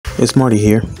it's Marty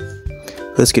here.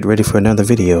 Let's get ready for another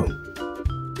video.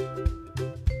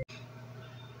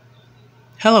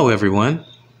 Hello everyone.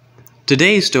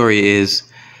 Today's story is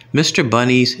Mr.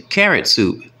 Bunny's Carrot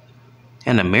Soup,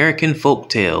 an American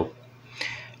folktale,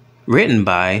 written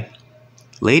by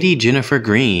Lady Jennifer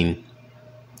Green,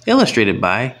 illustrated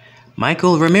by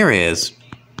Michael Ramirez.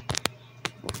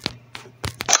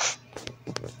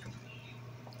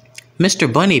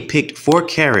 Mr. Bunny picked 4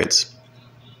 carrots.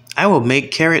 "I will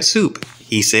make carrot soup,"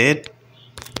 he said.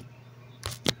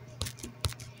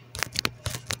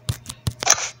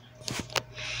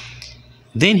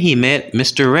 Then he met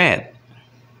Mr. Rat.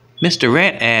 Mr.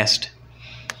 Rat asked,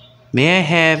 "May I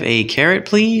have a carrot,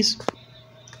 please?"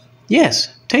 "Yes,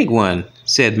 take one,"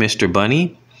 said Mr.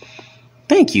 Bunny.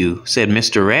 "Thank you," said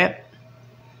Mr. Rat.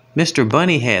 Mr.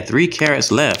 Bunny had 3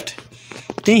 carrots left.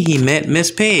 Then he met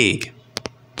Miss Pig.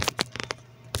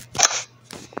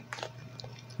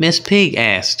 Miss Pig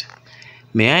asked,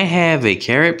 "May I have a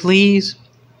carrot, please?"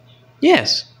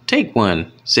 "Yes, take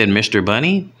one," said Mr.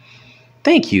 Bunny.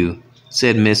 "Thank you,"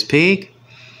 said Miss Pig.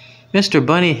 Mr.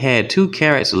 Bunny had 2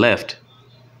 carrots left.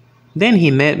 Then he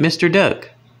met Mr.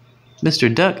 Duck.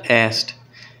 Mr. Duck asked,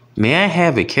 "May I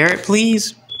have a carrot,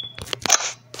 please?"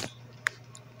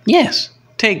 "Yes,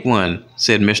 take one,"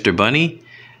 said Mr. Bunny.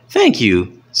 "Thank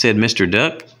you," said Mr.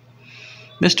 Duck.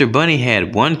 Mr. Bunny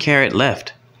had 1 carrot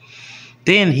left.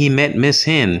 Then he met Miss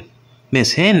Hen.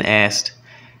 Miss Hen asked,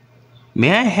 "May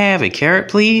I have a carrot,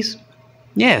 please?"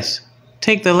 "Yes,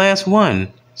 take the last one,"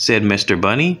 said Mr.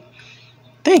 Bunny.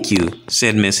 "Thank you,"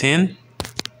 said Miss Hen.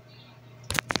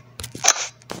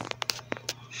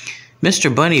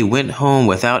 Mr. Bunny went home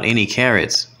without any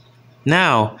carrots.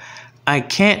 "Now, I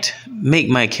can't make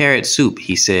my carrot soup,"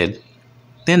 he said.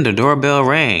 Then the doorbell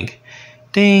rang.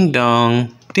 Ding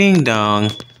dong, ding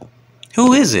dong.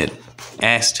 "Who is it?"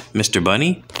 asked Mr.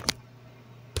 Bunny.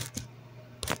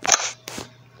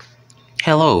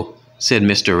 "Hello," said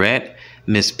Mr. Rat,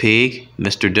 Miss Pig,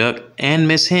 Mr. Duck, and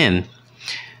Miss Hen.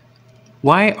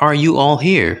 "Why are you all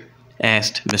here?"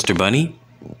 asked Mr. Bunny.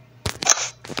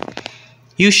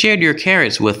 "You shared your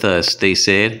carrots with us," they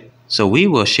said, "so we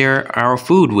will share our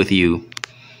food with you."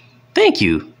 "Thank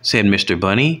you," said Mr.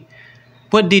 Bunny.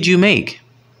 "What did you make?"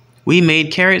 "We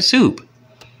made carrot soup."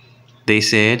 They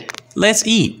said, "Let's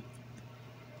eat."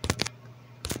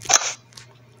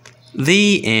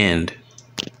 The end.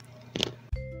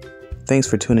 Thanks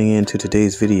for tuning in to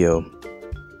today's video.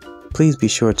 Please be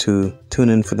sure to tune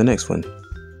in for the next one.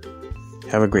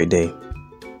 Have a great day.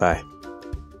 Bye.